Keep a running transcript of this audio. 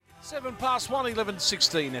1:07,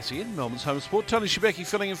 11:16 SEN, Melbourne's home sport. Tony Shebeki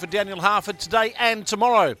filling in for Daniel Harford today and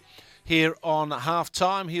tomorrow. Here on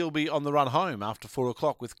half-time, he'll be on the run home after 4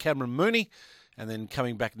 o'clock with Cameron Mooney. And then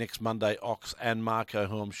coming back next Monday, Ox and Marco,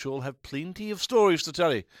 who I'm sure will have plenty of stories to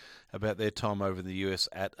tell you about their time over in the US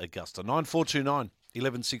at Augusta. 9429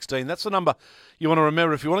 1116. That's the number you want to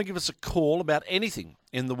remember if you want to give us a call about anything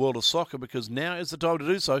in the world of soccer, because now is the time to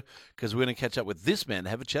do so, because we're going to catch up with this man and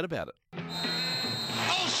have a chat about it.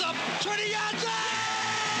 Awesome! 20 yards out!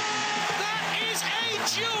 That is a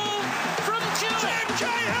jewel from Tim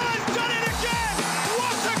Cahill has done it again!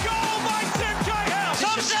 What a goal by Tim Cahill!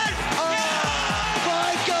 Thompson!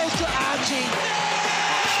 Five goals to Archie.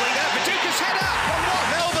 Swing out, Paducah's header from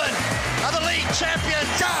what? Melbourne are the league champions!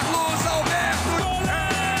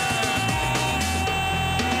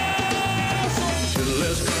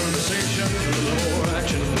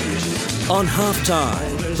 On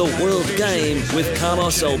halftime, the World Game with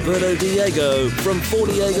Carlos Alberto Diego from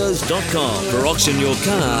fordiegos.com. For auction your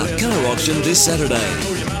car auction this Saturday.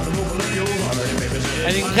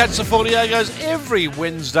 And you can catch the Four Diegos every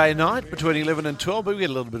Wednesday night between 11 and 12. But we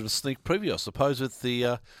get a little bit of a sneak preview, I suppose, with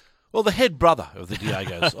the head brother of the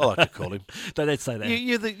Diegos, I like to call him. Don't say that.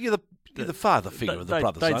 You're the father figure of the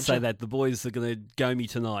brothers, Don't aren't say you? that. The boys are going to go me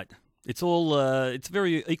tonight. It's all. It's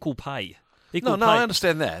very equal pay. No, pay. I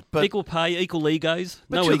understand that, but equal pay, equal egos.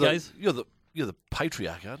 but No you're egos. You're the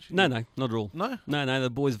patriarch, aren't you? No, not at all. No? No. The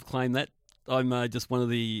boys have claimed that. I'm just one of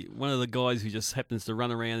the guys who just happens to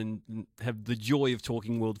run around and have the joy of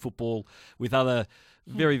talking world football with other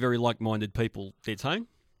very, very like-minded people. That's home.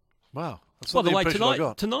 Wow. That's By not the way, impression I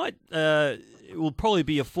got. tonight it will probably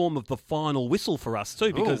be a form of the final whistle for us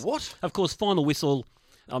too, because what? Of course, final whistle.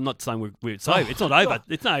 I'm not saying it's over. It's not over.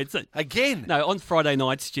 It's Again? No, on Friday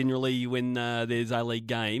nights, generally, when there's A-League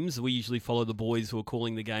games, we usually follow the boys who are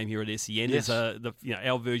calling the game here at SEN. Yes. There's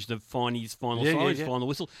our version of Finey's final Yeah. final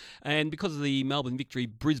whistle. And because of the Melbourne Victory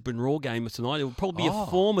Brisbane Raw game tonight, it will probably be a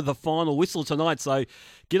form of the final whistle tonight. So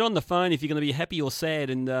get on the phone if you're going to be happy or sad,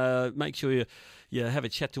 and make sure you have a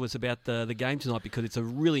chat to us about the game tonight, because it's a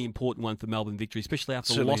really important one for Melbourne Victory, especially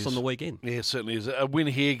after the loss on the weekend. Yeah, it certainly is. A win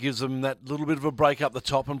here gives them that little bit of a break up the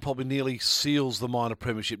top and probably nearly seals the minor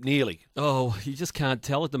premiership. Nearly. Oh, you just can't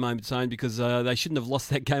tell at the moment, Tone, because they shouldn't have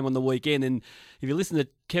lost that game on the weekend. And if you listen to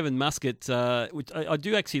Kevin Muscat, which I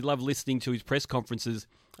do actually love listening to his press conferences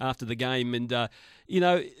after the game, and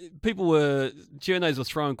journos were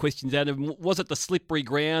throwing questions at him. Was it the slippery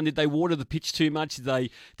ground? Did they water the pitch too much? Were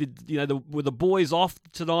the boys off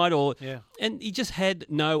tonight? And he just had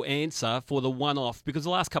no answer for the one off, because the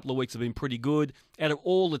last couple of weeks have been pretty good. Out of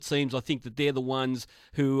all the teams, I think that they're the ones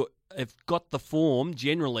who have got the form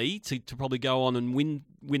generally to probably go on and win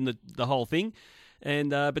the whole thing.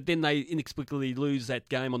 And but then they inexplicably lose that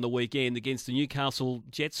game on the weekend against the Newcastle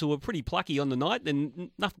Jets, who were pretty plucky on the night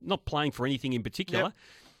and not playing for anything in particular.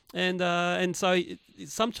 Yep. And so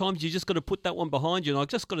sometimes you just got to put that one behind you. And I've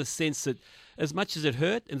just got a sense that as much as it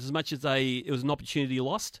hurt and as much as it was an opportunity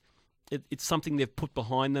lost, it's something they've put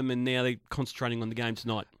behind them, and now they're concentrating on the game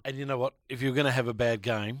tonight. And you know what? If you're going to have a bad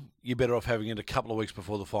game, you're better off having it a couple of weeks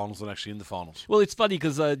before the finals than actually in the finals. Well, it's funny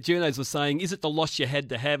because journos were saying, "Is it the loss you had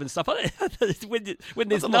to have?" and stuff. when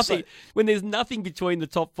there's nothing between the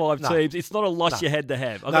top five teams, it's not a loss you had to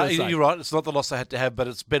have. No, you're right. It's not the loss they had to have, but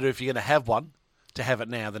it's better if you're going to have one to have it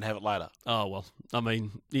now than have it later. Oh, well, I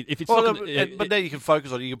mean, if it's but now you can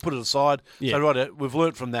focus on it. You can put it aside. Yeah. So, right, we've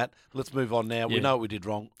learnt from that. Let's move on now. We know what we did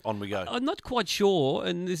wrong. On we go. I'm not quite sure,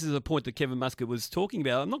 and this is a point that Kevin Muscat was talking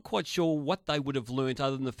about, I'm not quite sure what they would have learnt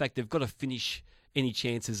other than the fact they've got to finish any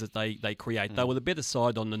chances that they create. They were the better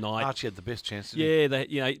side on the night. Archie had the best chance. Yeah,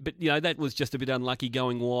 that was just a bit unlucky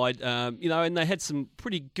going wide. And they had some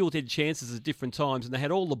pretty gilt-edged chances at different times, and they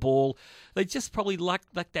had all the ball. They just probably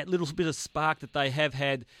lacked that little bit of spark that they have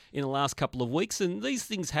had in the last couple of weeks. And these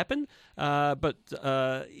things happen, but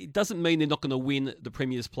it doesn't mean they're not going to win the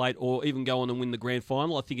Premier's Plate or even go on and win the Grand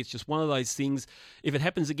Final. I think it's just one of those things. If it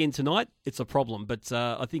happens again tonight, it's a problem. But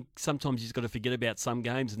I think sometimes you've got to forget about some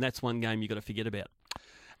games, and that's one game you've got to forget about.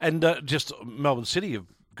 And just Melbourne City have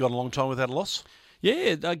gone a long time without a loss.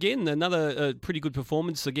 Yeah, again, another pretty good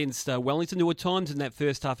performance against Wellington. There were times in that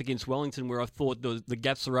first half against Wellington where I thought the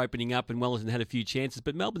gaps were opening up and Wellington had a few chances,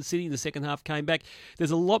 but Melbourne City in the second half came back.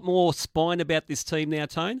 There's a lot more spine about this team now,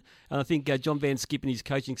 Tone, and I think John Van Skip and his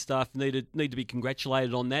coaching staff need to be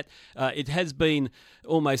congratulated on that. It has been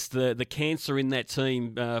almost the cancer in that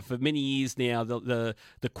team for many years now, the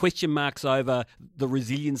question marks over the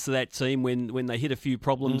resilience of that team when they hit a few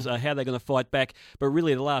problems, how they're going to fight back. But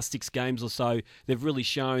really the last 6 games or so, they've really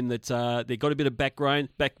shown that they've got a bit of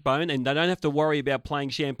backbone, and they don't have to worry about playing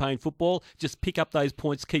champagne football. Just pick up those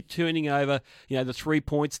points, keep turning over, the 3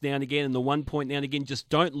 points now and again and the 1 point now and again. Just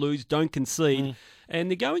don't lose, don't concede.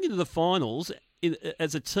 And they're going into the finals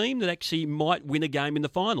as a team that actually might win a game in the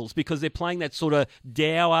finals because they're playing that sort of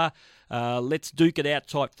dour, let's duke it out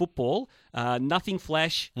type football, nothing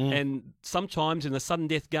flash, and sometimes in a sudden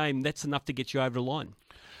death game, that's enough to get you over the line.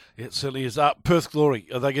 Yeah, it certainly is. Perth Glory,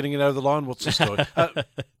 are they getting it over the line? What's the story?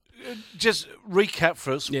 Just recap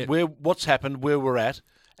for us what's happened, where we're at,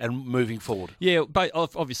 and moving forward. Yeah, but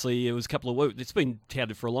obviously it was a couple of weeks. It's been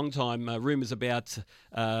touted for a long time. Rumours about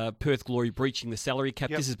Perth Glory breaching the salary cap.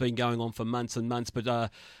 Yep. This has been going on for months and months.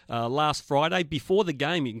 But last Friday, before the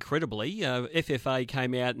game, incredibly, FFA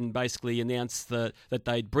came out and basically announced that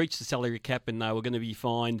they'd breached the salary cap and they were going to be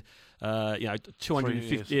fined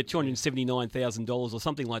 $279,000 or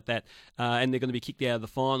something like that, and they're going to be kicked out of the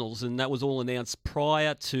finals. And that was all announced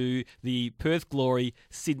prior to the Perth Glory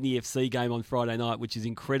Sydney FC game on Friday night, which is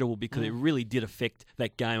incredible because it really did affect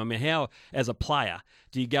that game. I mean, how, as a player,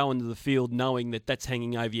 do you go into the field knowing that that's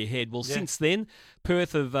hanging over your head? Well, since then,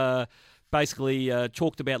 Perth have basically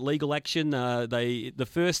talked about legal action. The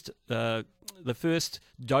first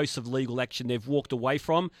dose of legal action they've walked away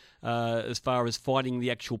from as far as fighting the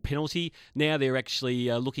actual penalty. Now they're actually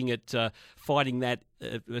looking at fighting that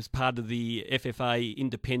as part of the FFA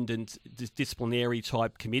independent disciplinary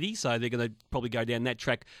type committee. So they're going to probably go down that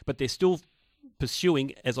track, but they're still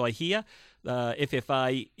pursuing, as I hear,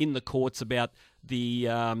 FFA in the courts about the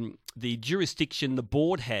jurisdiction the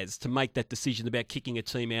board has to make that decision about kicking a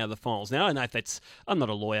team out of the finals. Now, I don't know if that's... I'm not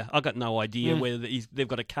a lawyer. I've got no idea whether they've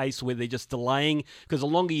got a case where they're just delaying, because the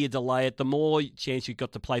longer you delay it, the more chance you've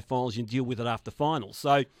got to play finals and deal with it after finals.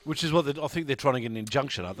 So, which is what I think they're trying to get an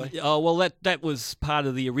injunction, aren't they? Oh, well, that was part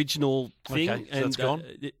of the original thing. Okay, so that's gone?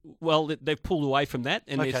 They've pulled away from that,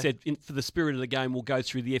 and they've said, for the spirit of the game, we'll go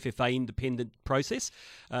through the FFA independent process.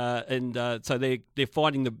 So they're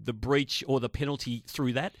fighting the breach or the penalty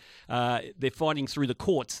through that. They're fighting through the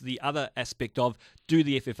courts the other aspect of, do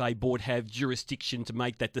the FFA board have jurisdiction to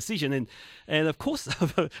make that decision? And of course,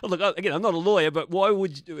 look, again, I'm not a lawyer, but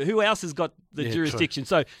who else has got the jurisdiction?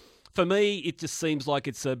 True. So for me, it just seems like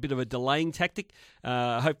it's a bit of a delaying tactic.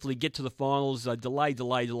 Hopefully get to the finals, delay,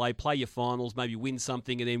 play your finals, maybe win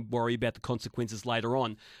something, and then worry about the consequences later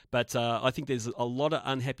on. But I think there's a lot of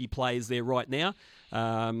unhappy players there right now.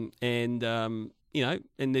 And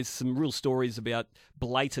there's some real stories about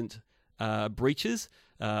blatant breaches,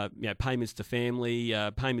 payments to family,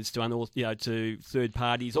 payments to to third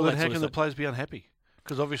parties. Well, all then that how can the players be unhappy?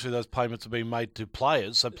 Because obviously those payments have been made to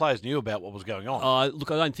players, so players knew about what was going on. Look,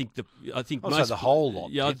 I don't think I think most the whole lot.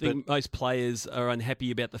 Yeah, I think most players are unhappy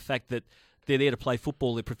about the fact that they're there to play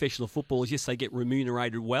football. They're professional footballers. Yes, they get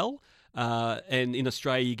remunerated well. And in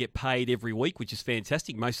Australia, you get paid every week, which is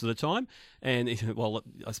fantastic most of the time. And, well,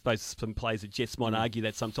 I suppose some players at Jets might argue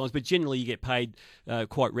that sometimes, but generally you get paid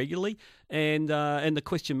quite regularly. And the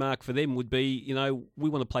question mark for them would be, we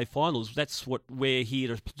want to play finals. That's what we're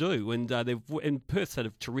here to do. And Perth's had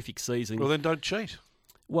a terrific season. Well, then don't cheat.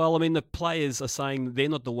 Well, I mean, the players are saying they're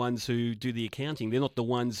not the ones who do the accounting. They're not the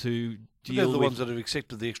ones who deal with... They're the ones that have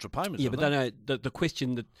accepted the extra payments. Yeah, but they know the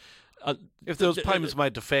question that... if there was payments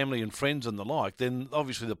made to family and friends and the like, then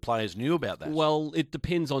obviously the players knew about that. Well, it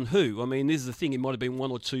depends on who. I mean, this is the thing. It might have been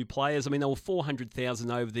one or two players. I mean, there were 400,000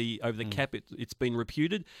 over the cap. It's been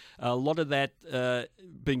reputed. A lot of that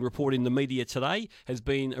being reported in the media today has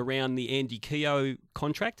been around the Andy Keogh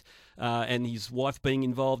contract and his wife being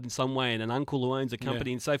involved in some way, and an uncle who owns a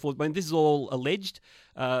company and so forth. I mean, this is all alleged,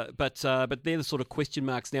 but they're the sort of question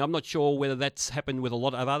marks now. I'm not sure whether that's happened with a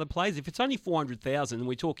lot of other players. If it's only 400,000, and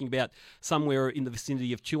we're talking about somewhere in the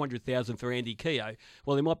vicinity of 200,000 for Andy Keogh,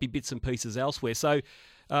 well, there might be bits and pieces elsewhere. So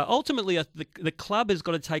ultimately, the club has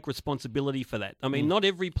got to take responsibility for that. I mean, not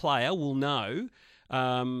every player will know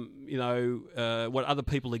what other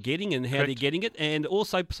people are getting and how they're getting it. And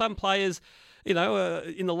also some players, in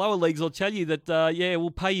the lower leagues, will tell you that,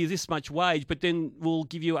 we'll pay you this much wage, but then we'll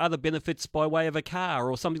give you other benefits by way of a car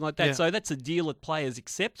or something like that. Yeah. So that's a deal that players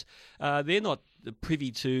accept. They're not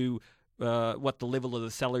privy to what the level of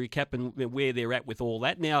the salary cap and where they're at with all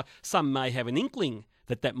that. Now, some may have an inkling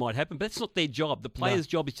that might happen, but that's not their job. The player's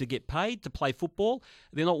job is to get paid to play football.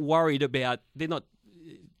 They're not worried about, they're not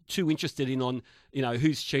too interested in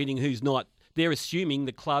who's cheating, who's not. They're assuming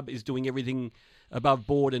the club is doing everything above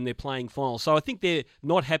board and they're playing finals. So I think they're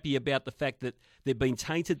not happy about the fact that they've been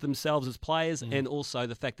tainted themselves as players and also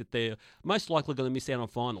the fact that they're most likely going to miss out on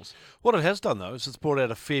finals. What it has done, though, is it's brought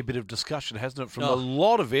out a fair bit of discussion, hasn't it, from a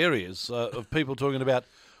lot of areas of people talking about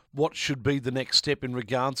what should be the next step in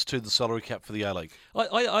regards to the salary cap for the A-League?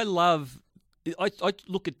 I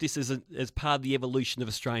look at this as part of the evolution of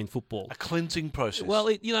Australian football. A cleansing process. Well,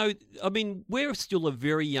 we're still a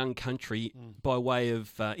very young country by way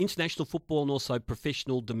of international football and also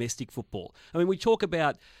professional domestic football. I mean, we talk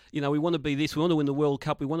about, we want to be this, we want to win the World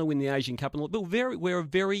Cup, we want to win the Asian Cup, but we're a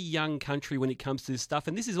very young country when it comes to this stuff,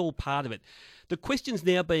 and this is all part of it. The questions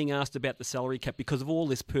now being asked about the salary cap because of all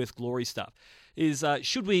this Perth Glory stuff is,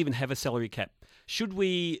 should we even have a salary cap? Should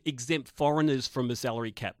we exempt foreigners from the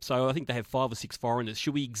salary cap? So I think they have 5 or 6 foreigners.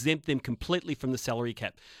 Should we exempt them completely from the salary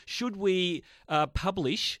cap? Should we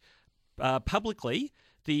publish publicly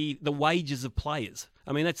the wages of players?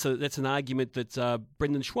 I mean, that's an argument that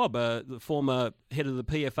Brendan Schwab, the former head of the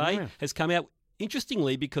PFA, has come out.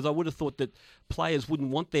 Interestingly, because I would have thought that players wouldn't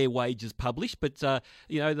want their wages published, but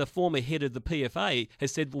the former head of the PFA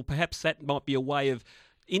has said, well, perhaps that might be a way of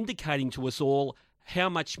indicating to us all how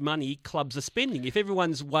much money clubs are spending. If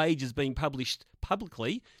everyone's wage is being published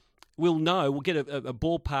publicly, we'll get a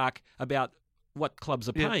ballpark about what clubs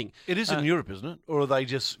are paying. It is in Europe, isn't it? Or are they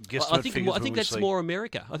just guesstimate figures? I think that's more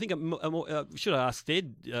America. I think should have asked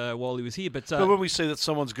Ed while he was here. But when we see that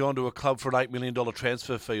someone's gone to a club for an $8 million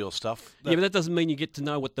transfer fee or stuff. But that doesn't mean you get to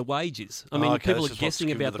know what the wage is. I mean, people are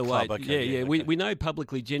guessing about the wage. Okay, We know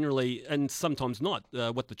publicly generally, and sometimes not,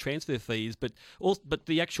 what the transfer fee is, but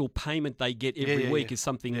the actual payment they get every week is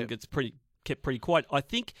something that's kept pretty quiet. I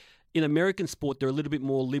think in American sport, they're a little bit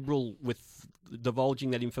more liberal with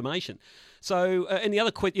divulging that information. So, and the other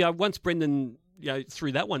question, once Brendan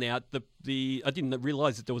threw that one out, I didn't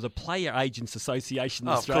realise that there was a Player Agents Association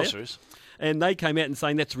in Australia. Of course there is. And they came out and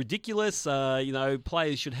saying that's ridiculous.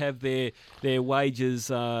 Players should have their wages,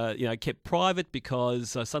 kept private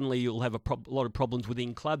because suddenly you'll have a lot of problems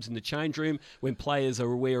within clubs in the change room when players are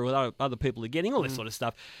aware of what other people are getting, all this sort of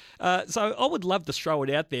stuff. So I would love to throw it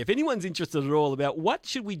out there. If anyone's interested at all about what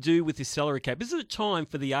should we do with this salary cap, is it a time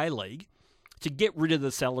for the A-League to get rid of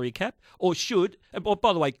the salary cap, or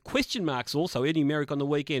by the way, question marks also. Eddie Merrick on the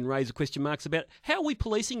weekend raised question marks about how are we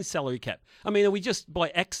policing the salary cap? I mean, are we just by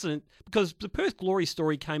accident, because the Perth Glory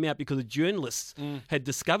story came out because the journalists had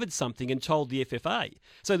discovered something and told the FFA.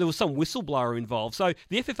 So there was some whistleblower involved. So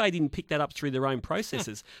the FFA didn't pick that up through their own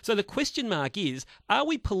processes. So the question mark is, are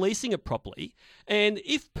we policing it properly? And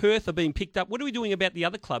if Perth are being picked up, what are we doing about the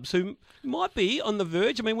other clubs who might be on the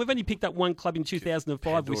verge? I mean, we've only picked up one club in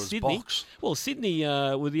 2005 with Sydney. Box. Well, Sydney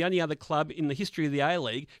were the only other club in the history of the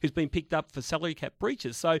A-League who's been picked up for salary cap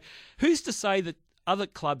breaches. So who's to say that other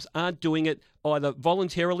clubs aren't doing it either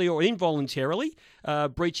voluntarily or involuntarily,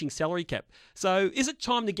 breaching salary cap? So is it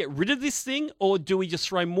time to get rid of this thing, or do we just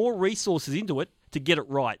throw more resources into it to get it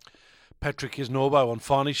right? Patrick Kisnorbo on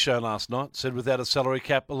Finey's show last night said without a salary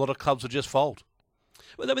cap, a lot of clubs would just fold.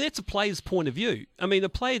 Well, I mean, that's a player's point of view. I mean, the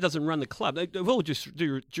player doesn't run the club. With all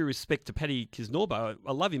due respect to Paddy Kisnorbo,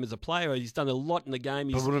 I love him as a player. He's done a lot in the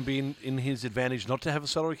game. But wouldn't it be in his advantage not to have a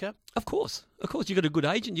salary cap? Of course. You've got a good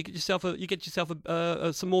agent. You get yourself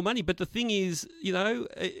some more money. But the thing is,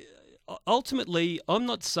 ultimately, I'm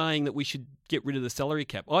not saying that we should get rid of the salary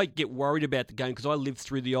cap. I get worried about the game because I lived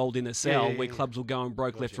through the old NSL where clubs will go and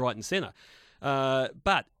broke left, right, and centre.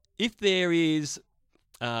 But if there is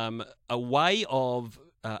a way of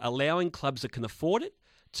allowing clubs that can afford it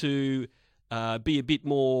to be a bit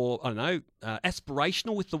more,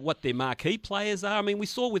 aspirational with what their marquee players are. I mean, we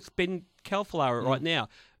saw with Ben Calfalar right now.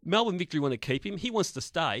 Melbourne Victory want to keep him. He wants to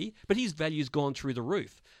stay, but his value's gone through the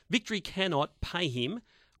roof. Victory cannot pay him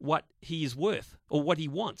what he is worth or what he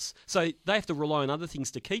wants. So they have to rely on other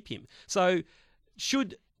things to keep him. So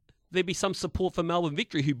should there be some support for Melbourne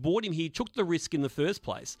Victory, who bought him here, took the risk in the first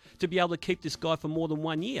place, to be able to keep this guy for more than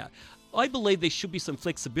 1 year? I believe there should be some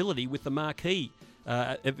flexibility with the marquee,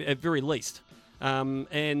 at very least.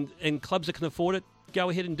 And clubs that can afford it, go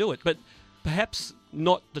ahead and do it. But perhaps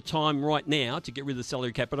not the time right now to get rid of the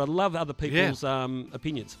salary cap, but I'd love other people's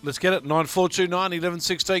opinions. Let's get it. 9429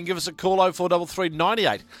 1116. Give us a call, 0433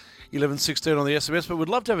 98 1116 on the SMS. But we'd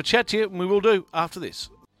love to have a chat to you, and we will do after this.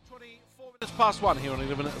 24 minutes past 1 here on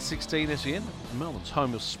 1116 SEN, Melbourne's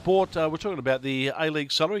home of sport. We're talking about the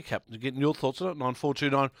A-League salary cap. Getting your thoughts on it,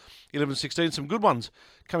 9429 1116. Some good ones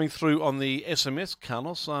coming through on the SMS.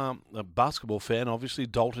 Carlos, a basketball fan, obviously,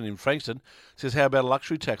 Dalton in Frankston, says, how about a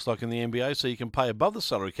luxury tax like in the NBA so you can pay above the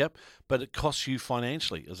salary cap, but it costs you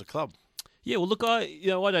financially as a club? Yeah, well, look, I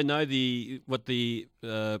don't know what the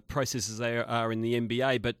processes there are in the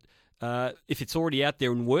NBA, but if it's already out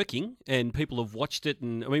there and working and people have watched it,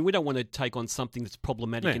 and I mean, we don't want to take on something that's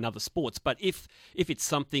problematic in other sports, but if it's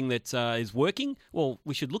something that is working, well,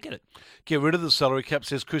 we should look at it. Get rid of the salary cap,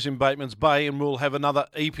 says Chris in Bateman's Bay, and we'll have another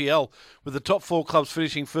EPL with the top 4 clubs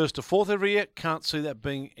finishing 1st to 4th every year. Can't see that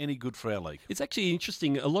being any good for our league. It's actually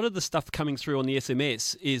interesting. A lot of the stuff coming through on the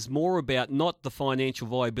SMS is more about not the financial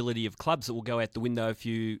viability of clubs that will go out the window if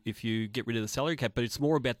you get rid of the salary cap, but it's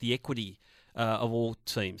more about the equity of all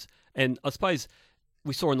teams. And I suppose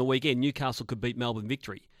we saw on the weekend Newcastle could beat Melbourne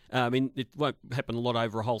Victory. I mean, it won't happen a lot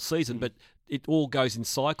over a whole season, but it all goes in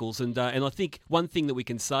cycles. And I think one thing that we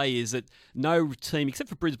can say is that no team, except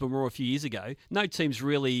for Brisbane Roar a few years ago, no team's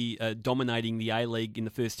really dominating the A-League in the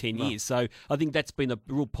first 10 years. So I think that's been a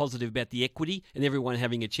real positive about the equity and everyone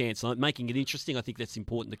having a chance. And making it interesting, I think that's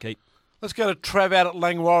important to keep. Let's go to Trav out at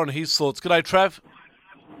Langwarrin and his thoughts. G'day, Trav.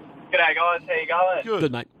 G'day, guys. How you going?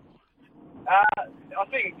 Good, mate. I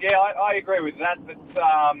think, I agree with that. But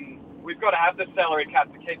we've got to have the salary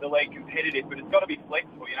cap to keep the league competitive, but it's got to be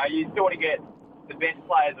flexible. You know, you still want to get the best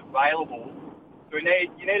players available. So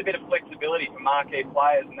you need a bit of flexibility for marquee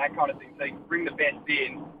players and that kind of thing. So you can bring the best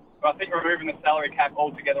in. But I think removing the salary cap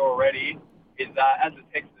altogether already is, as the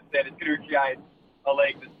text has said, it's going to create a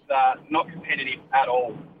league that's not competitive at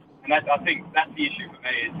all. And I think that's the issue for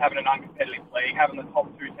me, is having an uncompetitive league, having the top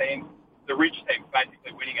 2 teams, the rich teams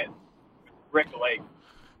basically winning it, wreck the league.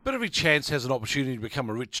 But every chance has an opportunity to become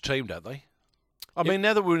a rich team, don't they? I mean,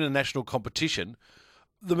 now that we're in a national competition,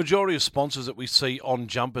 the majority of sponsors that we see on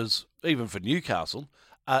jumpers, even for Newcastle,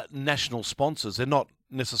 are national sponsors. They're not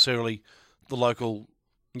necessarily the local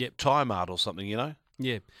Thai Mart or something, you know?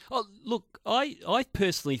 Yeah. Oh, look, I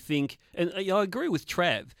personally think, and I agree with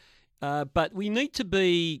Trav, but we need to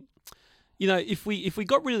be, you know, if we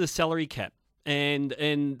got rid of the salary cap and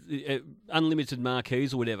unlimited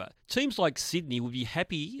marquees or whatever, teams like Sydney would be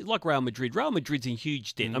happy, like Real Madrid. Real Madrid's in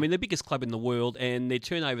huge debt. I mean, they're the biggest club in the world and their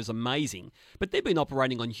turnover's amazing, but they've been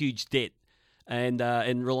operating on huge debt and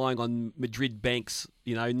relying on Madrid banks,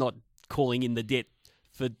 you know, not calling in the debt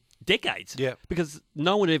for decades. Yeah. Because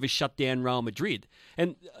no one ever shut down Real Madrid.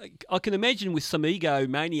 And I can imagine with some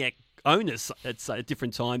egomaniac owners at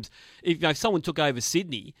different times, if someone took over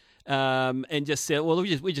Sydney and just said, well, we're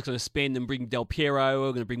just going to spend and bring Del Piero,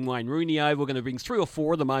 we're going to bring Wayne Rooney over, we're going to bring 3 or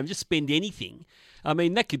 4 of them over, just spend anything. I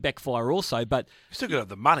mean, that could backfire also, but... You still got to have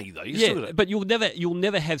the money, though. But you'll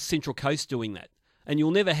never have Central Coast doing that. And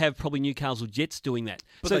you'll never have probably Newcastle Jets doing that.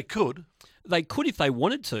 But so they could. They could if they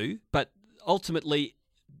wanted to, but ultimately,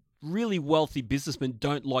 really wealthy businessmen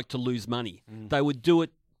don't like to lose money. They would do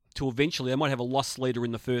it to eventually, they might have a loss leader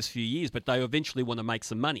in the first few years, but they eventually want to make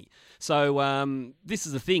some money. So this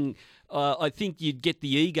is the thing. I think you'd get the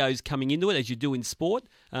egos coming into it, as you do in sport.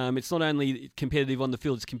 It's not only competitive on the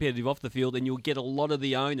field, it's competitive off the field, and you'll get a lot of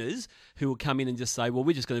the owners who will come in and just say, well,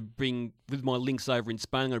 we're just going to bring, with my links over in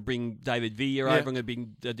Spain, I'm going to bring David Villa over, I'm going to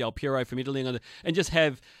bring Del Piero from Italy, and just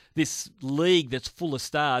have this league that's full of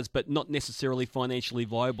stars, but not necessarily financially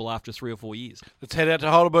viable after 3 or 4 years. Let's head out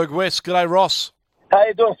to Heidelberg West. G'day, Ross. How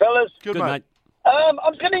you doing, fellas? Good, mate.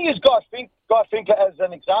 I'm going to use Guy Finker as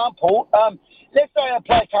an example. Let's say a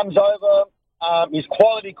player comes over, he's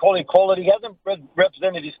quality. He hasn't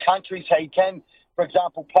represented his country, so he can, for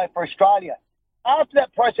example, play for Australia. After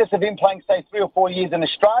that process of him playing, say, 3 or 4 years in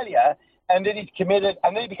Australia, and then he's committed,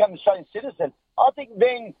 and then he becomes an Australian citizen, I think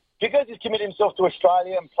then, because he's committed himself to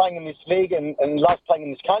Australia and playing in this league and loves playing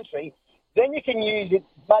in this country, then you can use it,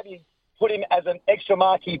 maybe put him as an extra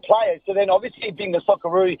marquee player. So then obviously being the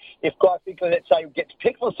Socceroo, if Guy Finker, let's say, gets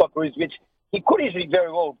picked for the Socceroos, which he could easily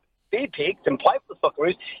very well be picked and play for the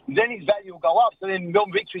Socceroos, then his value will go up. So then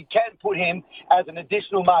Melbourne Victory can put him as an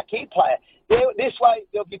additional marquee player. This way,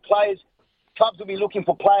 there'll be clubs will be looking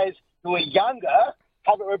for players who are younger,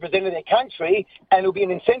 haven't represented their country, and it'll be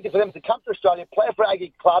an incentive for them to come to Australia, play for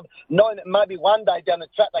a club, knowing that maybe one day down the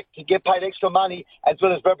track they can get paid extra money as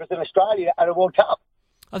well as represent Australia at a World Cup.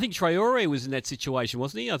 I think Traore was in that situation,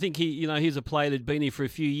 wasn't he? I think he's a player that'd been here for a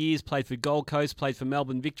few years, played for Gold Coast, played for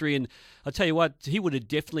Melbourne Victory, and I tell you what, he would have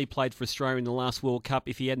definitely played for Australia in the last World Cup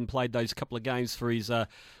if he hadn't played those couple of games for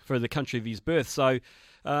the country of his birth. So,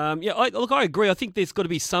 I agree. I think there's got to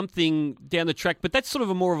be something down the track, but that's sort of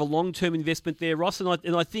a more of a long-term investment there, Ross.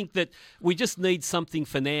 And I think that we just need something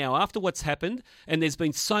for now after what's happened. And there's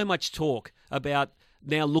been so much talk about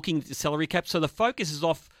now looking at the salary cap, so the focus is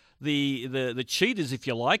off the cheaters, if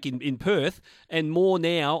you like, in Perth, and more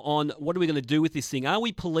now on what are we going to do with this thing? Are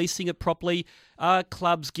we policing it properly? Are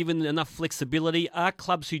clubs given enough flexibility? Are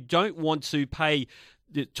clubs who don't want to pay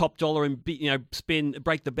the top dollar and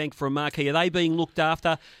break the bank for a marquee, are they being looked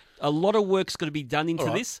after? a lot of work's got to be done into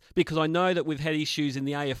this because I know that we've had issues in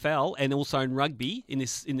the AFL and also in rugby in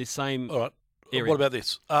this same area. What about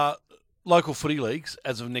this? Local footy leagues,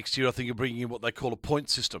 as of next year, I think are bringing in what they call a point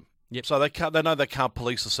system. Yep. So they know they can't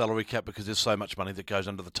police the salary cap because there's so much money that goes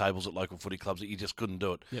under the tables at local footy clubs that you just couldn't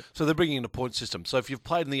do it. Yep. So they're bringing in a point system. So if you've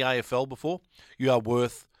played in the AFL before, you are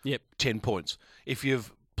worth 10 points. If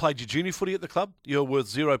you've played your junior footy at the club, you're worth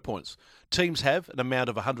 0 points. Teams have an amount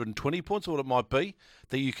of 120 points, or what it might be,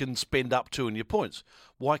 that you can spend up to in your points.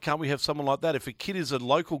 Why can't we have someone like that? If a kid is a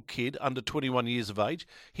local kid under 21 years of age,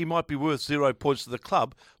 he might be worth 0 points to the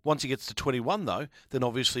club. Once he gets to 21, though, then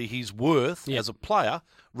obviously his worth as a player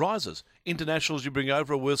rises. Internationals you bring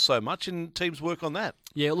over are worth so much, and teams work on that.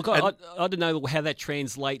 Yeah, look, I don't know how that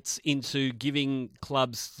translates into giving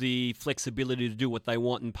clubs the flexibility to do what they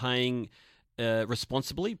want and paying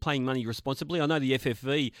responsibly, paying money responsibly. I know the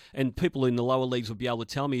FFV and people in the lower leagues will be able to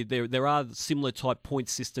tell me there are similar type point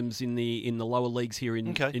systems in the lower leagues here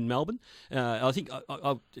in Melbourne. I think,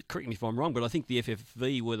 correct me if I'm wrong, but I think the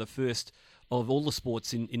FFV were the first of all the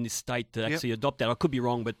sports in this state to actually adopt that. I could be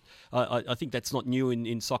wrong, but I think that's not new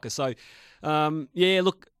in soccer. So,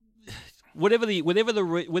 look, whatever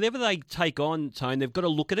they take on, Tone, they've got to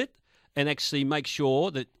look at it and actually make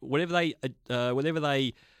sure that whatever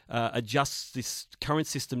they adjust this current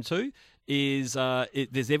system to is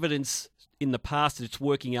there's evidence in the past that it's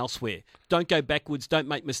working elsewhere. Don't go backwards. Don't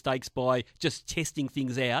make mistakes by just testing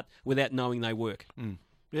things out without knowing they work.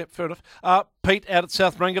 Yeah, fair enough. Pete out at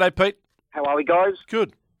South Marine. G'day, Pete. How are we, guys?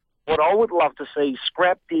 Good. What I would love to see,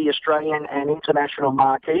 scrap the Australian and international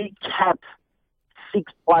marquee, cap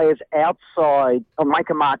 6 players outside, or make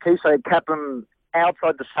a marquee, so cap them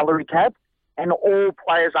outside the salary cap, and all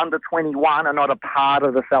players under 21 are not a part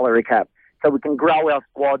of the salary cap. So we can grow our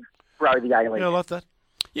squads, grow the A-League. Yeah, I like that.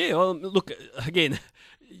 Yeah, well, look, again,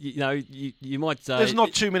 you might say... There's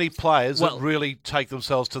not too many players that really take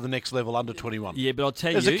themselves to the next level under 21. Yeah, but I'll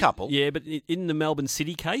tell There's a couple. Yeah, but in the Melbourne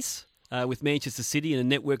City case, with Manchester City and the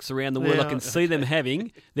networks around the world, I can see them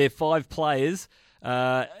having their 5 players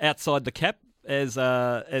outside the cap,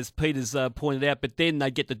 as Peter's pointed out, but then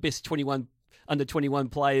they get the best under 21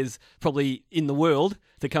 players probably in the world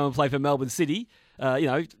to come and play for Melbourne City,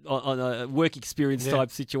 on a work experience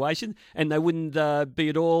type situation, and they wouldn't be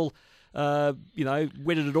at all,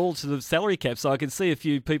 wedded at all to the salary cap. So I can see a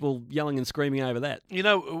few people yelling and screaming over that.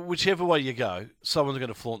 Whichever way you go, someone's going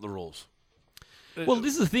to flaunt the rules. Well,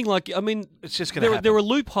 this is the thing. It's just going to happen. There are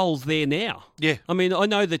loopholes there now. Yeah. I mean, I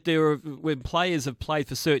know that there are when players have played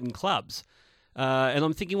for certain clubs. And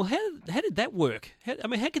I'm thinking, well, how did that work? How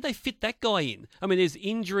could they fit that guy in? I mean, there's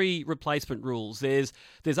injury replacement rules. There's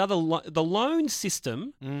other the loan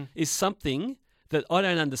system is something that I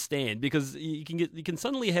don't understand because you can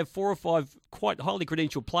suddenly have 4 or 5 quite highly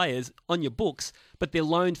credentialed players on your books, but they're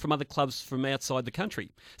loaned from other clubs from outside the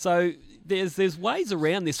country. So there's ways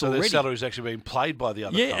around this already. So their salary's actually being played by the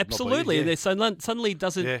other club. Yeah, absolutely. Yeah. So suddenly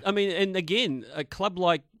doesn't. Yeah. I mean, and again, a club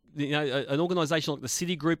like. An organisation like the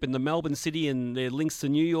City Group and the Melbourne City and their links to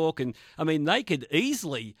New York, and I mean, they could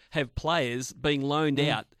easily have players being loaned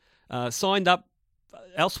out, signed up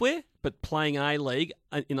elsewhere, but playing A-League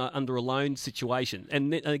under a loan situation.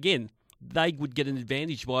 And again, they would get an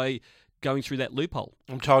advantage by going through that loophole.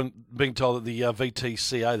 I'm being told that the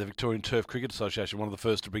VTCA, the Victorian Turf Cricket Association, one of the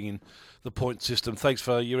first to bring in the point system. Thanks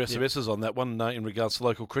for your SMSs on that one in regards to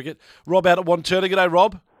local cricket. Rob out at Wantirna. G'day,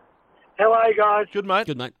 Rob. How are you guys? Good, mate.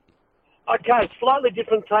 Good, mate. Okay, slightly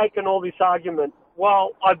different take on all this argument.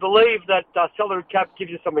 While I believe that salary cap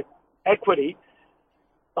gives you some equity,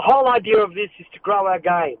 the whole idea of this is to grow our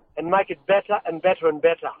game and make it better and better and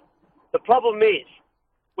better. The problem is,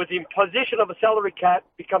 with the imposition of a salary cap,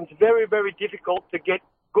 it becomes very, very difficult to get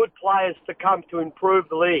good players to come to improve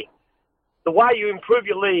the league. The way you improve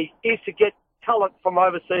your league is to get talent from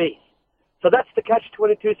overseas. So that's the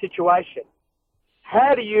catch-22 situation.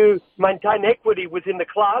 How do you maintain equity within the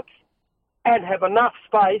clubs and have enough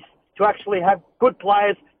space to actually have good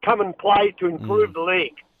players come and play to improve the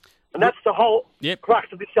league? And that's the whole crux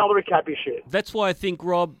of the salary cap issue. That's why I think,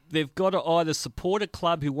 Rob, they've got to either support a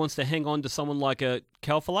club who wants to hang on to someone like a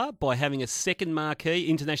Kalfala by having a second marquee,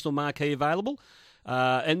 international marquee available.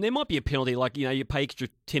 And there might be a penalty, like, you pay extra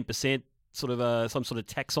 10%, sort of some sort of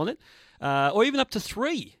tax on it, or even up to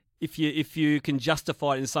 3% if you can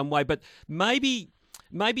justify it in some way. But maybe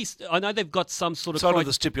I know they've got some sort of... Sort of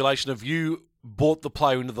the stipulation of you bought the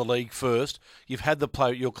player into the league first, you've had the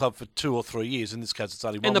player at your club for 2 or 3 years, in this case it's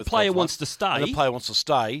only one. And the player wants to stay. And the player wants to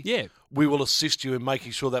stay. Yeah. We will assist you in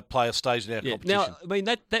making sure that player stays in our competition. Now, I mean,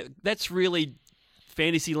 that's really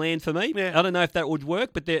fantasy land for me. Yeah. I don't know if that would work,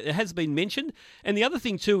 but it has been mentioned. And the other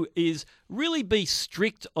thing too is really be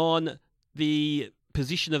strict on the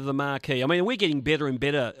position of the marquee. I mean, we're getting better and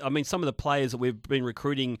better. I mean, some of the players that we've been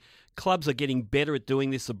recruiting, clubs are getting better at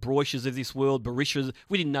doing this. The Broishas of this world, Barishas.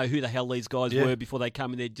 We didn't know who the hell these guys were before they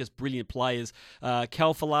come in. They're just brilliant players.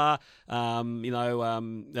 Kalfala,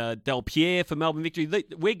 Del Pierre for Melbourne Victory.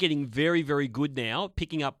 We're getting very, very good now,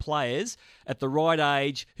 picking up players at the right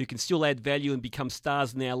age who can still add value and become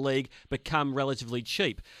stars in our league, but come relatively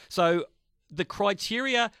cheap. So the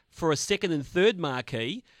criteria for a second and third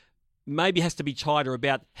marquee maybe has to be tighter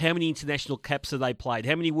about how many international caps have they played,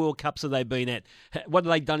 how many World Cups have they been at, what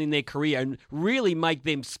have they done in their career, and really make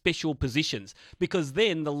them special positions, because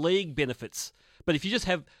then the league benefits. But if you just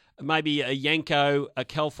have maybe a Yanko, a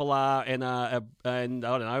Kalfala, and I don't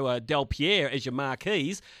know, a Del Pierre as your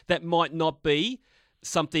marquees, that might not be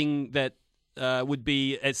something that would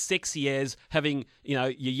be as sexy as having, your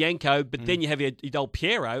Yanko, but then you have your Del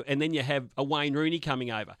Piero, and then you have a Wayne Rooney coming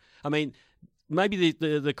over. I mean, maybe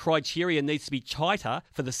the criteria needs to be tighter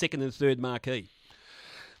for the second and third marquee.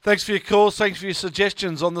 Thanks for your calls. Thanks for your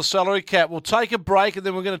suggestions on the salary cap. We'll take a break and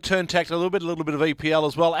then we're going to turn tack to a little bit of EPL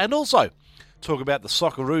as well, and also talk about the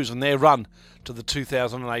Socceroos and their run to the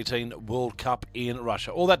 2018 World Cup in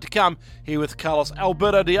Russia. All that to come here with Carlos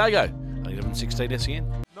Alberto Diego on 1116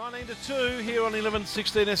 SEN. 19-2 here on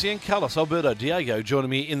 1116 SEN. Carlos Alberto Diego joining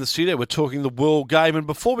me in the studio. We're talking the World Game, and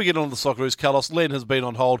before we get on to the Socceroos, Carlos, Len has been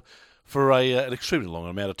on hold for an extremely long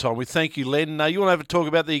amount of time. We thank you, Len. You want to have a talk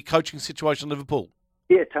about the coaching situation at Liverpool?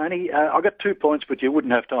 Yeah, Tony. I got 2 points, but you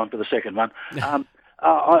wouldn't have time for the second one. I'm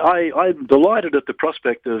delighted at the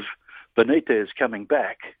prospect of Benitez coming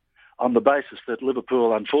back on the basis that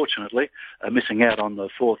Liverpool, unfortunately, are missing out on the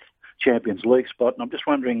fourth Champions League spot, and I'm just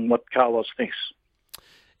wondering what Carlos thinks.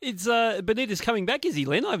 Is Benitez coming back, is he,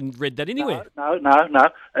 Len? I haven't read that anywhere. No.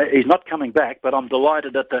 He's not coming back, but I'm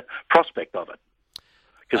delighted at the prospect of it,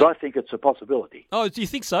 because I think it's a possibility. Oh, do you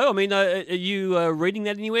think so? I mean, are you reading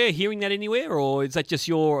that anywhere, hearing that anywhere, or is that just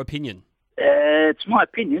your opinion? It's my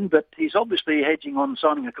opinion, but he's obviously hedging on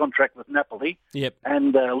signing a contract with Napoli. Yep.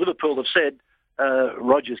 And Liverpool have said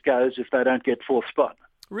Rodgers goes if they don't get fourth spot.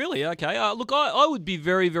 Really? Okay. Look, I would be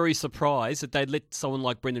very, very surprised that they'd let someone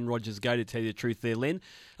like Brendan Rodgers go, to tell you the truth there, Len.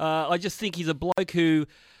 I just think he's a bloke who,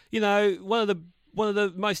 one of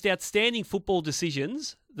the most outstanding football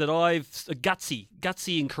decisions that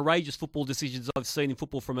gutsy and courageous football decisions I've seen in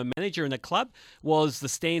football from a manager and a club was the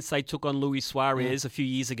stance they took on Luis Suarez a few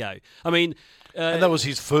years ago. I mean, and that was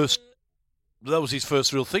his first. That was his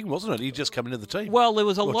first real thing, wasn't it? He just come into the team. Well, there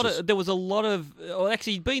was a lot of. Well,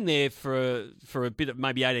 actually, he'd been there for a bit of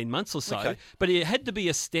maybe 18 months or so. Okay. But it had to be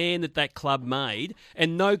a stand that club made,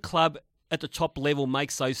 and no club at the top level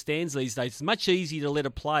makes those stands these days. It's much easier to let a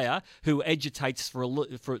player who agitates for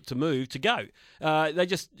it to move to go.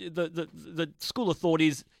 The school of thought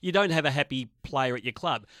is you don't have a happy player at your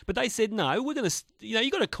club. But they said no. We're going to. You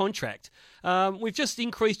got a contract. We've just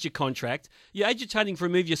increased your contract. You're agitating for a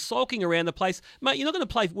move. You're sulking around the place, mate. You're not going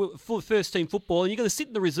to play first team football, and you're going to sit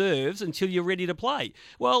in the reserves until you're ready to play.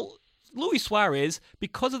 Well, Luis Suarez,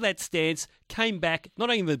 because of that stance, came back not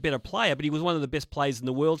only a better player, but he was one of the best players in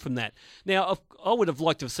the world from that. Now, I would have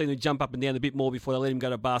liked to have seen him jump up and down a bit more before they let him go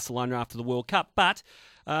to Barcelona after the World Cup, but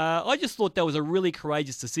I just thought that was a really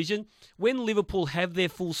courageous decision. When Liverpool have their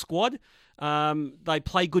full squad, they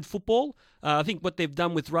play good football. I think what they've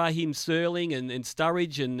done with Raheem Sterling and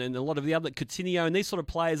Sturridge and a lot of the other Coutinho and these sort of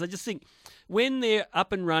players, I just think when they're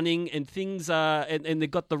up and running and things are, and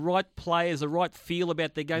they've got the right players, the right feel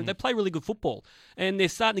about their game, they play really good football. And they're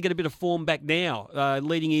starting to get a bit of form back now,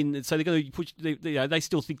 leading in. So they're going to push. They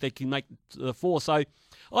still think they can make the four. So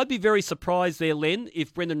I'd be very surprised there, Len,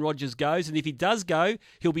 if Brendan Rodgers goes. And if he does go,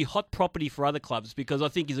 he'll be hot property for other clubs, because I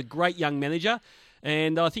think he's a great young manager.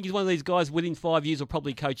 And I think he's one of these guys within 5 years will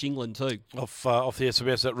probably coach England too. Off the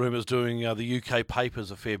SMS, that rumour's doing the UK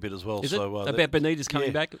papers a fair bit as well. Is it? About Benitez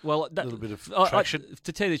coming back? Well, a little bit of traction.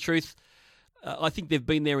 To tell you the truth, I think they've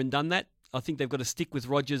been there and done that. I think they've got to stick with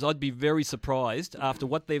Rodgers. I'd be very surprised after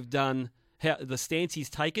what they've done, how the stance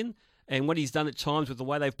he's taken, and what he's done at times with the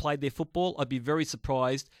way they've played their football. I'd be very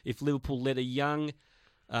surprised if Liverpool let a young,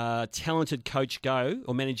 talented coach go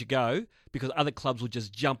or manager go, because other clubs will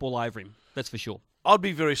just jump all over him. That's for sure. I'd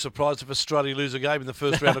be very surprised if Australia lose a game in the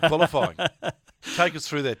first round of qualifying. Take us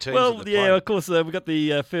through their teams. Well, of course, we've got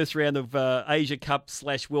the first round of Asia Cup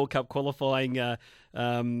 / World Cup qualifying,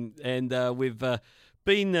 and we've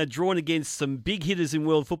been drawn against some big hitters in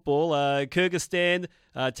world football. Kyrgyzstan,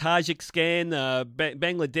 Tajikistan,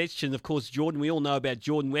 Bangladesh, and of course Jordan. We all know about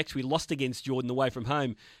Jordan. We actually lost against Jordan away from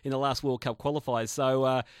home in the last World Cup qualifiers.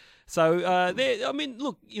 So So,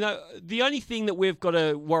 look, the only thing that we've got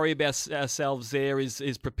to worry about ourselves there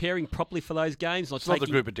is preparing properly for those games. It's not the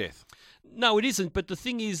group of death. No, it isn't. But the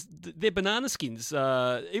thing is, they're banana skins.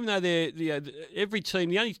 Even though they're every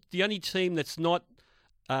team, the only team that's not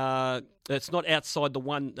outside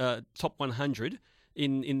the top 100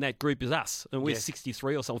 in that group is us, and we're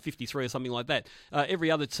 63 or something, 53 or something like that. Every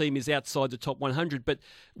other team is outside the top 100. But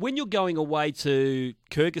when you're going away to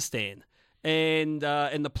Kyrgyzstan, and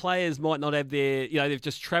the players might not have they've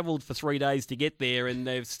just travelled for 3 days to get there, and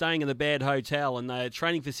they're staying in a bad hotel, and their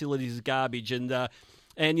training facilities is garbage, and there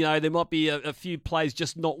might be a few players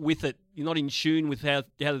just not with it. You're not in tune with how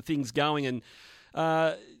the thing's going, and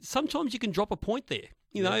sometimes you can drop a point there,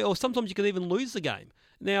 or sometimes you can even lose the game.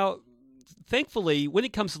 Now, thankfully, when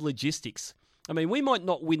it comes to logistics, I mean, we might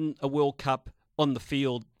not win a World Cup on the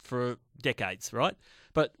field for decades, right?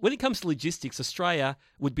 But when it comes to logistics, Australia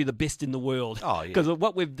would be the best in the world. Oh, yeah. Because of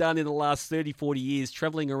what we've done in the last 30, 40 years,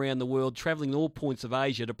 travelling around the world, travelling all points of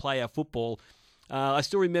Asia to play our football. I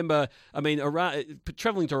still remember,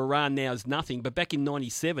 travelling to Iran now is nothing, but back in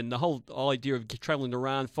 97, the whole idea of travelling to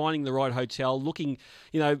Iran, finding the right hotel, looking,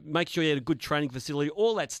 make sure you had a good training facility,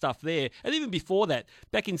 all that stuff there. And even before that,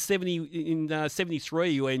 back in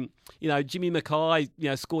 73, when, Jimmy Mackay,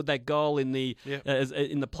 scored that goal in the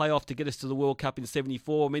playoff to get us to the World Cup in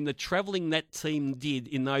 74. I mean, the travelling that team did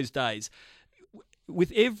in those days.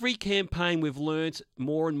 With every campaign, we've learnt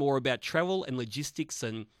more and more about travel and logistics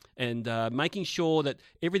and making sure that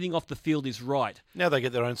everything off the field is right. Now they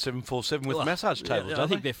get their own 747 with massage tables, I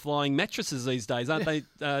think they're flying mattresses these days, aren't they,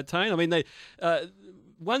 Tone? I mean,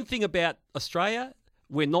 one thing about Australia,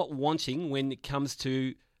 we're not wanting when it comes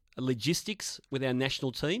to logistics with our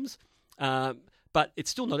national teams. But it's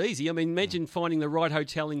still not easy. I mean, imagine finding the right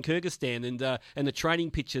hotel in Kyrgyzstan and the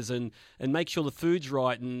training pitches and make sure the food's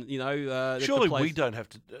right and surely we don't have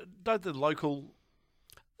to. Don't the local?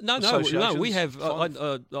 No. We have.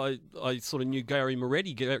 I sort of knew Gary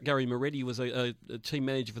Moretti. Gary Moretti was a team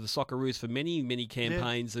manager for the Socceroos for many, many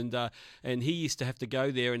campaigns, and he used to have to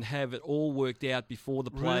go there and have it all worked out before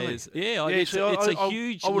the players. Really? Yeah, it's a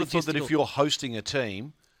huge. I would have thought that if you're hosting a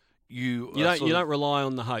team, you don't rely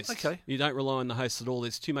on the host. Okay. You don't rely on the host at all.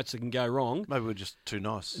 There's too much that can go wrong. Maybe we're just too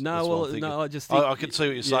nice. I just think I can see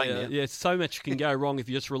what you're saying. Yeah, so much can go wrong if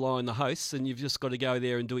you just rely on the hosts, and you've just got to go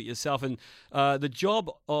there and do it yourself. And the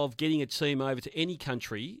job of getting a team over to any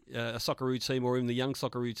country, a Socceroo team or even the young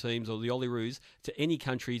Socceroo teams or the Olyroos, to any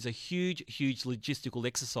country is a huge, huge logistical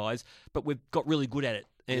exercise, but we've got really good at it.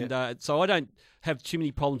 And so I don't have too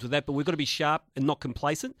many problems with that, but we've got to be sharp and not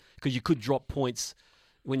complacent because you could drop points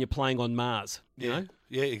when you're playing on Mars, you know?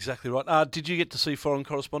 Yeah, exactly right. Did you get to see Foreign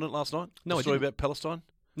Correspondent last night? No, the story about Palestine?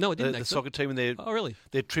 No, I didn't. The soccer team and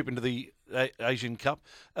their trip into the Asian Cup.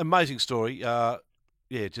 Amazing story.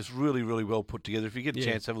 Just really, really well put together. If you get a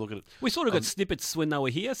chance, have a look at it. We sort of got snippets when they were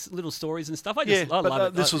here, little stories and stuff. I love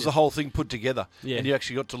it. This was the whole thing put together. Yeah. And you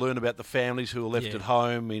actually got to learn about the families who were left at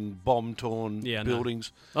home in bomb-torn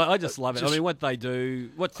buildings. No. I just love it. I mean, what they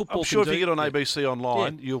do, what football I'm sure can if you do, get on ABC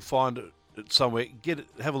online, you'll find it somewhere.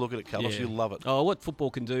 Have a look at it, Carlos. You'll love it. Oh, what football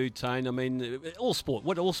can do, Tane. I mean,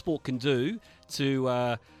 what all sport can do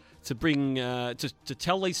to bring to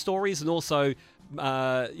tell these stories and also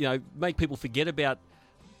make people forget about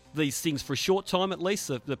these things for a short time at least.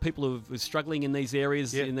 The people who are struggling in these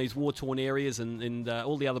areas, in these war-torn areas, and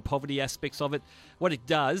all the other poverty aspects of it. What it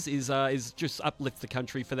does is just uplift the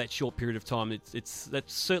country for that short period of time. That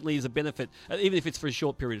certainly is a benefit, even if it's for a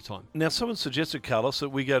short period of time. Now, someone suggested, Carlos, that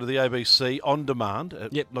we go to the ABC on demand,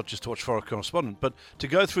 not just to watch Foreign Correspondent, but to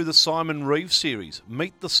go through the Simon Reeve series,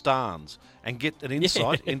 Meet the Stans, and get an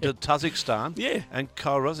insight into Tajikistan and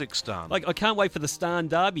Kyrgyzstan. Like, I can't wait for the Stan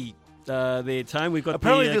Derby. There, Tone. We've got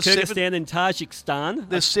apparently the Kyrgyzstan and Tajikistan.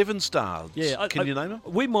 There's 7 stars. Yeah, can you name them?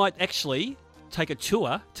 We might actually take a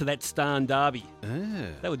tour to that Stan Derby.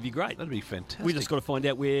 That would be great. That'd be fantastic. We just got to find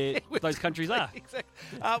out where those countries are. Exactly.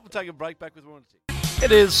 We'll take a break. Back with more.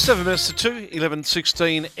 It is 7 minutes to 2,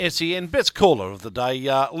 11:16 SEN. Best caller of the day,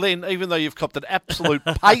 Len, even though you've copped an absolute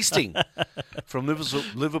pasting from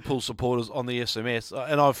Liverpool supporters on the SMS,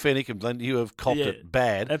 and I've fair income, Len, you have copped it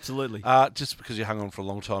bad. Absolutely. Just because you hung on for a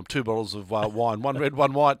long time. 2 bottles of wine, one red,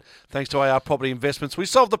 one white, thanks to AR Property Investments. We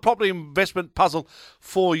solved the property investment puzzle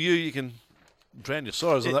for you. You can drown your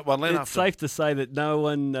sorrows on that one, Len. It's safe to say that no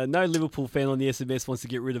Liverpool fan on the SMS wants to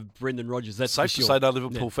get rid of Brendan Rodgers. That's safe to say no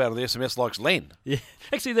Liverpool fan on the SMS likes Len. Yeah,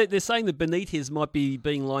 actually, they're saying that Benitez might be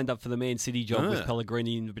being lined up for the Man City job with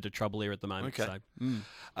Pellegrini in a bit of trouble there at the moment. Okay. So,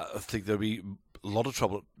 I think there'll be a lot of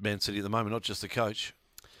trouble at Man City at the moment, not just the coach.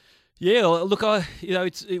 Yeah, look,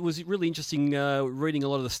 it was really interesting reading a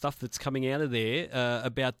lot of the stuff that's coming out of there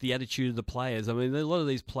about the attitude of the players. I mean, a lot of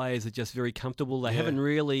these players are just very comfortable. They haven't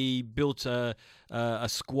really built a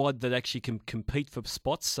squad that actually can compete for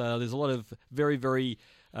spots. There's a lot of very, very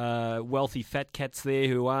wealthy fat cats there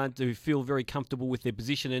who feel very comfortable with their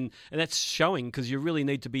position, and that's showing because you really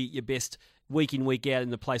need to be at your best week in, week out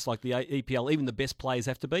in a place like the EPL. Even the best players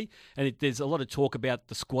have to be. And there's a lot of talk about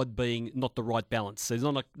the squad being not the right balance. There's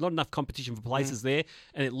not enough competition for places there,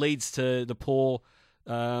 and it leads to the poor,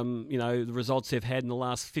 the results they've had in the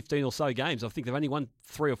last 15 or so games. I think they've only won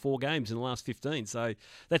 3 or 4 games in the last 15. So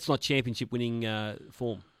that's not championship winning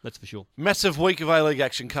form. That's for sure. Massive week of A-League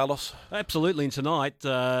action, Carlos. Absolutely, and tonight,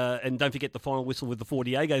 and don't forget the final whistle with the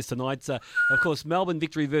 40 Diegos tonight. Of course, Melbourne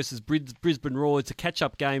Victory versus Brisbane Roar. It's a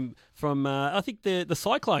catch-up game from, I think, the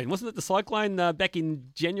Cyclone. Wasn't it the Cyclone back in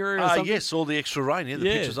January or something? Yes, all the extra rain. Yeah, the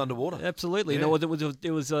pitch was underwater. Absolutely. Yeah. No, it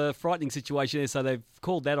was a frightening situation there, so they've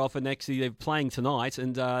called that off, and actually they're playing tonight.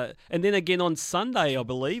 And then again on Sunday, I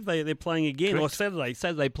believe, they're playing again, Correct. or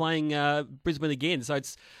Saturday playing Brisbane again. So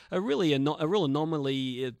it's a real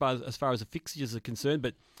anomaly as far as the fixtures are concerned,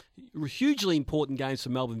 but hugely important games for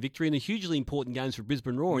Melbourne Victory and hugely important games for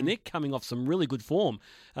Brisbane Roar, and they're coming off some really good form.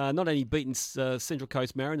 Not only beating Central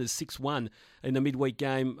Coast Mariners 6-1 in the midweek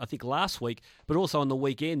game, I think last week, but also on the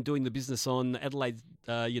weekend doing the business on Adelaide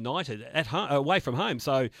United at home, away from home.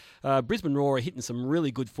 So Brisbane Roar are hitting some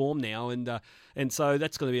really good form now, and so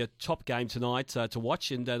that's going to be a top game tonight to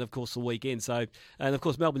watch, and of course the weekend. So, and of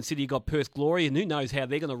course Melbourne City got Perth Glory, and who knows how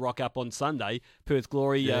they're going to rock up on Sunday. Perth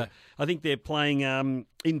Glory, I think they're playing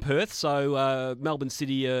in Perth, so Melbourne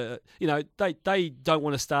City, they don't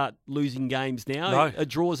want to start losing games now. No. A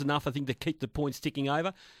draw's enough, I think, to keep the points ticking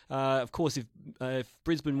over. Of course, if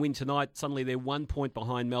Brisbane win tonight, suddenly they're 1 point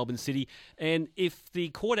behind Melbourne City, and if the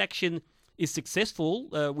court action is successful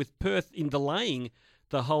with Perth in delaying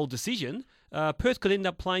the whole decision, Perth could end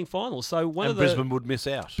up playing finals. So Brisbane would miss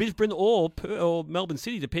out. Brisbane or Melbourne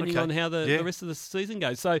City, depending on how the rest of the season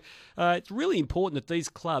goes. So it's really important that these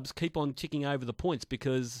clubs keep on ticking over the points,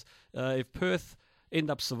 because if Perth end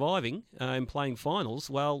up surviving and playing finals,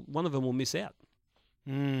 well, one of them will miss out.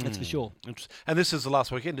 That's for sure. And this is the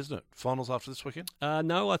last weekend, isn't it? Finals after this weekend?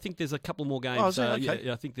 No, I think there's a couple more games. Oh, is there?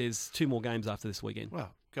 Okay. I think there's 2 more games after this weekend. Wow.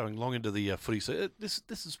 Going long into the footy season. This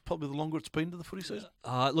is probably the longer it's been to the footy season.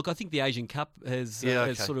 Look, I think the Asian Cup has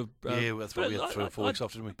sort of... that's what we had 3 or 4 weeks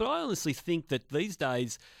off, didn't we? But I honestly think that these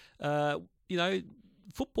days,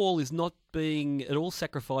 football is not being at all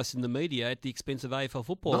sacrificed in the media at the expense of AFL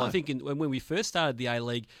football. No. I think when we first started the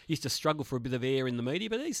A-League, used to struggle for a bit of air in the media,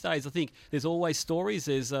 but these days I think there's always stories.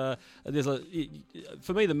 For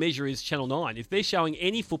me, the measure is Channel 9. If they're showing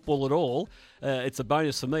any football at all, it's a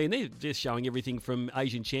bonus for me, and they're just showing everything from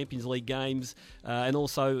Asian Champions League games and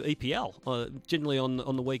also EPL, generally on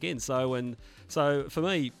the weekend. So for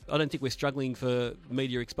me, I don't think we're struggling for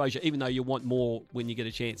media exposure, even though you want more when you get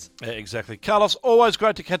a chance. Yeah, exactly. Carlos, always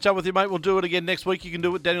great to catch up with you, mate. We'll do it again next week. You can do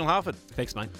it with Daniel Harford. Thanks, mate.